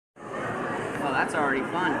that's already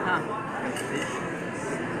fun, huh?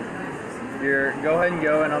 Here, go ahead and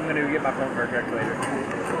go, and I'm gonna get my phone for a calculator.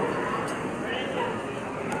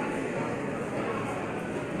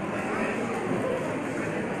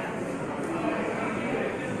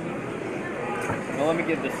 Well, let me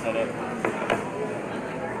get this set up.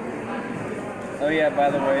 Oh yeah, by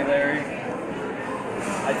the way, Larry,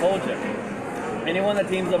 I told you. Anyone that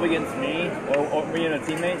teams up against me or me and a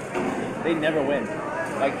teammate, they never win.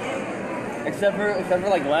 Like, except for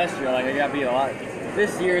like last year, like I got beat a lot.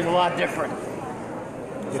 This year is a lot different.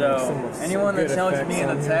 So anyone that challenges me in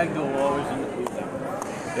a tag duel will always lose.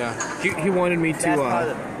 Yeah, he wanted me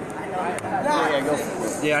to.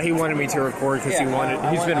 Yeah, he wanted me to record because he's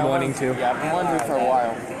been wanting to. Yeah, I've been wanting to for a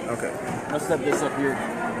while. Okay. Let's step this up here.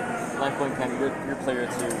 Lifelink Kenny, your player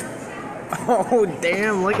too. Oh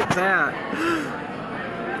damn! Look at that.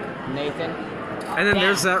 Nathan. And then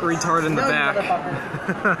there's that retard in the back.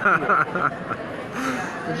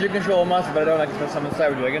 You control a monster, but I don't like to summon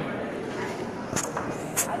Cyber Dragon.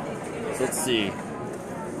 So let's see.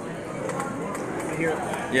 Here.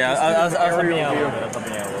 Yeah, I was helping you out a little bit.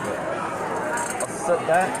 I'll set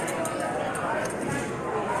that.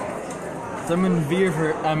 Summon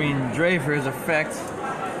Dre for his effect.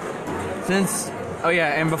 Oh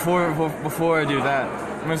yeah, and before I do that,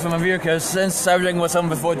 I'm gonna summon Veer because since Cyber Dragon was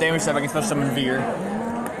summoned before damage step, I can special summon Veer.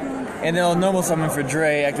 And then I'll normal summon for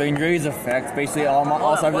Dre, activating Dre's effect. Basically, all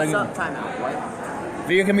Cyber Dragon. What's up? Timeout. What?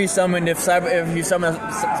 Veer can be summoned if you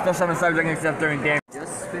special summon Cyber Dragon except during damage.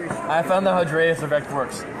 Just finish. I found out how Dre's effect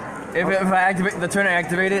works. If I activate the turn I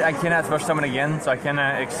activated, I cannot special summon again, so I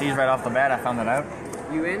cannot exceed right off the bat. I found that out.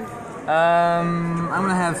 You in? I'm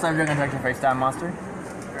gonna have Cyber Dragon attack your face down monster.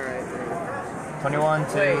 Alright. 21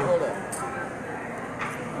 to. Wait, hold up.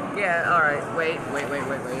 Yeah, alright. Wait.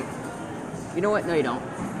 You know what? No, you don't.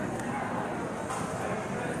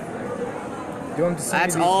 You want to see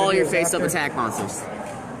That's these all your videos face-up after? attack monsters.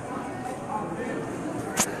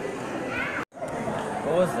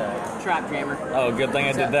 What was that? Trap Jammer. Oh, good thing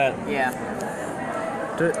I did that. Yeah.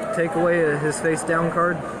 To take away his face down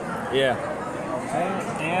card. Yeah. Okay,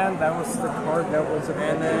 and that was the card that was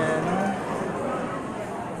And then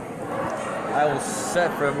I will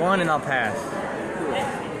set for one and I'll pass.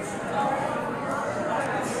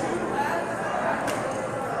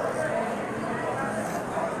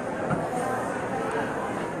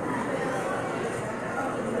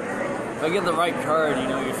 If I get the right card, you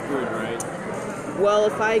know you're screwed, right? Well,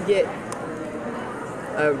 if I get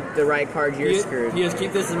the right card, you're screwed. You just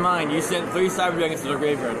keep this in mind. You sent 3 Cyber Dragons to the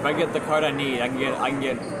graveyard. If I get the card I need, I can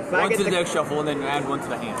get one to the deck shuffle and then add one to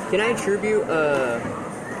the hand. Can I tribute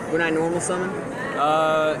when I normal summon?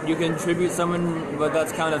 You can tribute summon, but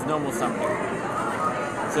that's counted as normal summoning.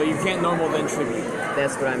 So you can't normal then tribute.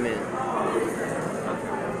 That's what I meant.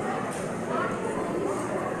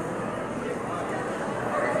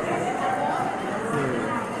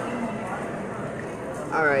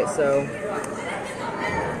 Alright, so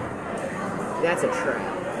that's a trap.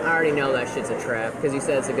 I already know that shit's a trap, because you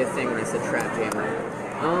said it's a good thing when I said Trap Jammer.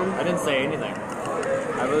 I didn't say anything.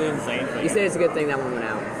 I really didn't say anything. You said it's a good thing that one went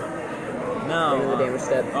out. No. The damage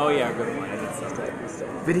step. Oh yeah, good point.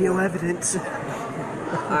 video evidence.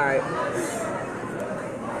 Alright.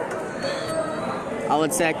 I'll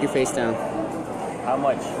attack your face down. How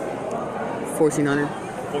much? 1400.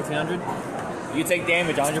 1400? You take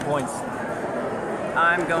damage, 100 points.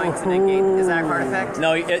 I'm going to negate. Is that a card effect?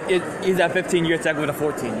 No, he's at 15, you attack with a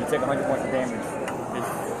 14. You take 100 points of damage.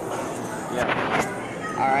 Yeah.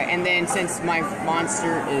 Alright, and then since my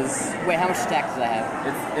monster is... Wait, how much attack does that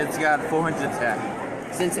have? It's got 400 attack.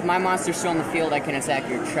 Since my monster's still on the field, I can attack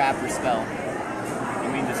your trap or spell. You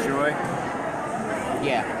mean destroy?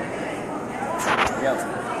 Yeah. Yep.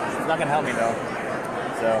 It's not gonna help me though.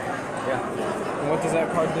 So, yeah. And what does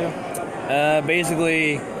that card do?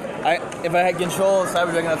 Basically, if I control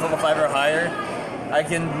Cyber Dragon that's level 5 or higher, I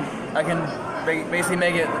can basically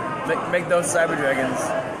make those Cyber Dragons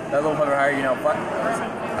that level 5 or higher. You know,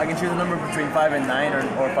 I can choose a number between 5 and 9,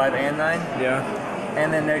 or 5 and 9. Yeah.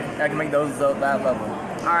 And then I can make those that level.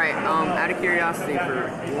 Alright, out of curiosity for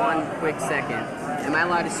one quick second, am I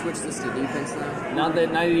allowed to switch this to defense now? Not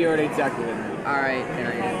that you already attacked with it. Alright, then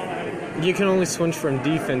I am. You can only switch from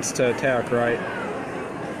defense to attack, right?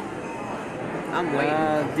 I'm waiting.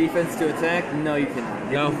 Defense to attack? No, you can.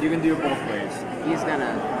 You can do it both ways. He's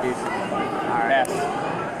gonna do something. Alright. Pass.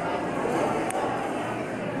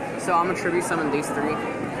 So I'm gonna tribute summon these 3.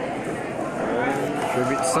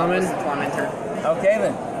 Tribute summon. Tormentor. Okay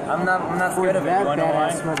then. I'm not scared of it. You wanna know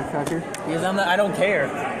why? Motherfucker. Because I don't care.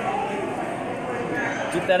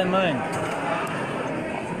 Keep that in mind.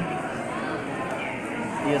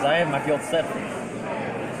 Because I have my field set.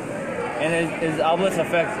 And is Obelisk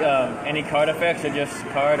affect any card effects or just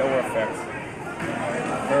card or effects?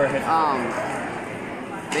 Or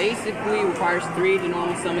Basically requires 3 to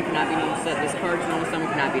normal summon, cannot be normal set. This card's normal summon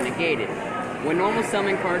cannot be negated. When normal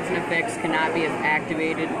summon cards and effects cannot be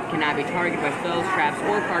activated, cannot be targeted by spells, traps,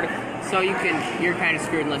 or card. So you're kind of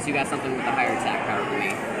screwed unless you got something with a higher attack power than me.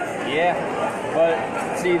 Yeah, but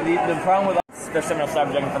see the problem with the summon of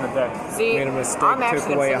Cyber Dragon from the deck. See, Made a mistake, I'm actually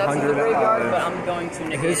took away gonna send that to the 100 graveyard, of but I'm going to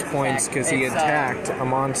negate his its points attack. because he It's, attacked a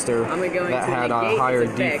monster I'm going that to had negate a higher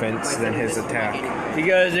its effect defense by than sending his this to my attack. enemy.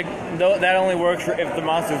 Because that only works for if the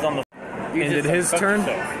monster's on the. Ended his turn?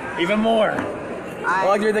 Even more. I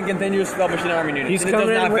like the continuous spell machine army unit. He's It does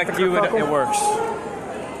coming not in with affect the you. It kerfuffle? works.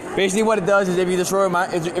 Basically, what it does is if you destroy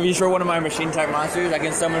one of my machine type monsters, I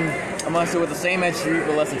can summon a monster with the same attribute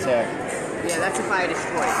but less attack. Yeah, that's if I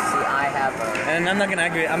destroy it. See, I have a... And I'm not gonna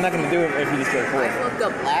activate. I'm not gonna do it if you destroy I 4. looked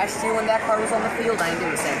up last year when that card was on the field. I ain't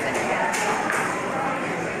doing the same thing again.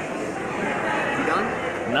 You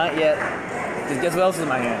done? Not yet. Because guess what else is in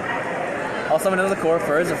my hand? I'll summon another core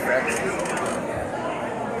for his effect.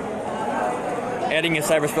 Adding a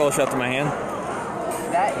cyber spell shot to my hand.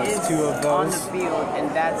 That is 2 of on those. the field, and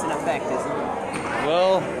that's an effect, isn't it?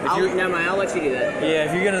 Well, Never mind, I'll let you do that. yeah,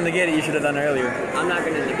 if you're gonna negate it, you should have done it earlier. I'm not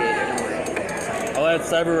going to negate it, don't worry. I'll add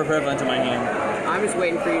cyber repellent to my hand. I'm just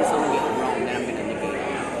waiting for you to summon it wrong, then I'm going to negate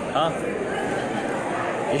it. Huh?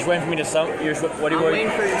 You're just waiting for me to summon. What do you I'm want?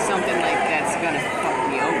 waiting for something like that's going to fuck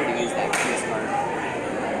me over to use that this card.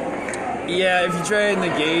 Yeah, if you try to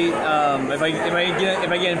negate, if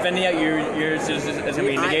I get Infinity out, it's gonna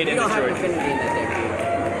be negated You and don't have destroyed. Infinity in that deck, do you?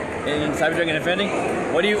 In Cyber Dragon Infinity,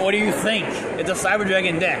 what do you think? It's a Cyber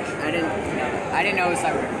Dragon deck. I didn't know it was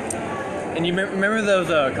Cyber. And you remember those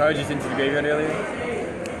cards you sent to the graveyard earlier?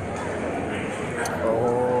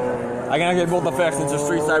 I can activate both effects since there's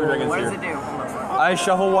 3 Cyber Dragons What here. does it do? I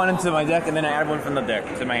shuffle one into my deck and then I add one from the deck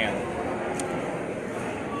to my hand.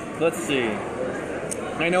 Let's see.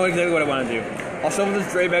 I know exactly what I want to do. I'll shuffle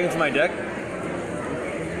this Dre back into my deck.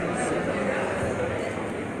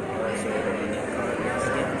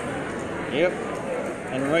 Yep.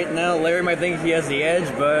 And right now, Larry might think he has the edge,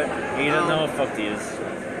 but he doesn't know what fucked he is.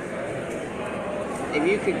 If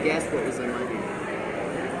you could guess what was in my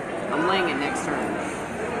hand. I'm laying it next turn.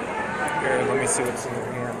 Here, let me see what's in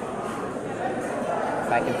here.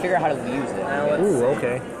 If I can figure out how to use it. Now let's Ooh,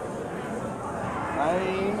 okay.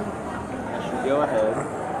 I should go ahead.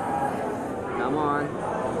 Come on.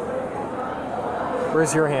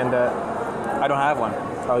 Where's your hand at? I don't have one.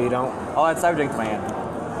 Oh, you don't? I'll add Cyber Dragon to my hand.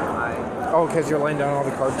 Oh, because you're laying down all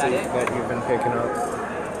the cards Is that it? that you've been picking up.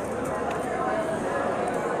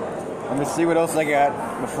 Let me see what else I got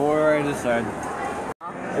before I decide.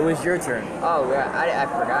 It was your turn. Oh, yeah, I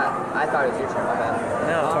forgot. I thought it was your turn, my bad.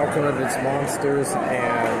 No. Talked to one of its monsters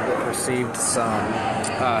and received some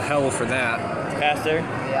hell for that. Pastor.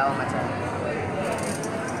 Yeah, on my turn.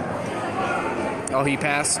 Oh, he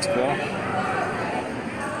passed? Cool.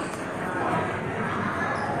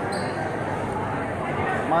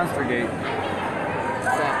 Monster Gate.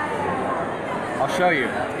 I'll show you.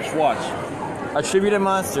 Just watch. Attribute a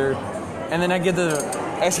monster, and then I get to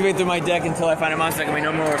excavate through my deck until I find a monster that can be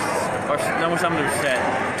no more summon set.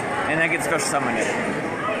 And I get special summon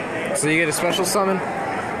it. So you get a special summon?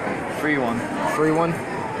 Free one. Free one?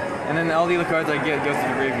 And then all the other cards I get goes to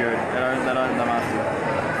the graveyard that aren't the monster.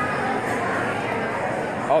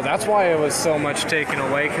 Oh, that's why it was so much taken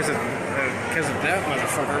away, because of that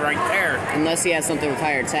motherfucker right there. Unless he has something with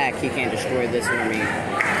higher attack, he can't destroy this for me.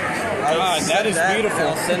 God, that is beautiful.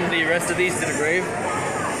 I'll send the rest of these to the grave.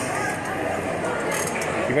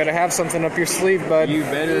 You better have something up your sleeve, bud. You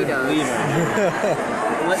better He does. leave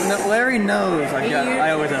it. Larry knows I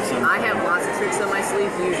always have some. I have lots of tricks on my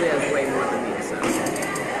sleeve. He usually has way more than me, so.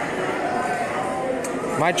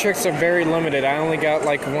 My tricks are very limited. I only got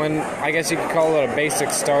like one, I guess you could call it a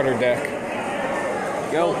basic starter deck.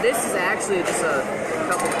 Go. Well, this is actually just a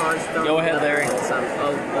couple cards thrown Go ahead, together Larry. with some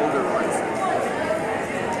older ones.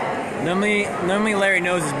 Normally Larry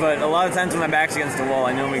knows this, but a lot of times when my back's against the wall,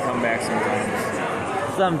 I normally come back sometimes.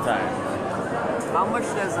 Sometimes. How much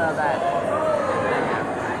does that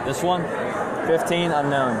have? This one, 15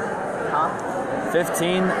 unknown. Huh?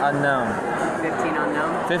 15 unknown. 15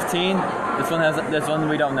 unknown? 15. This one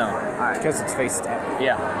we don't know. Alright. Because it's face down.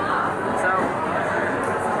 Yeah. So,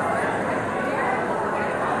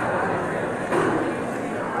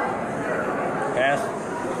 Pass.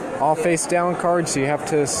 All face down cards, so you have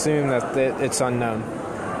to assume that it's unknown,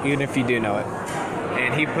 even if you do know it.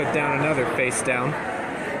 And he put down another face down.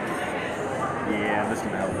 Yeah, this can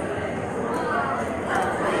help.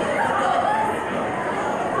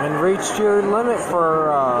 And reached your limit for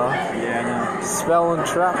Yeah, I know. spell and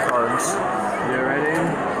trap cards. You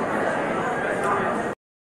ready?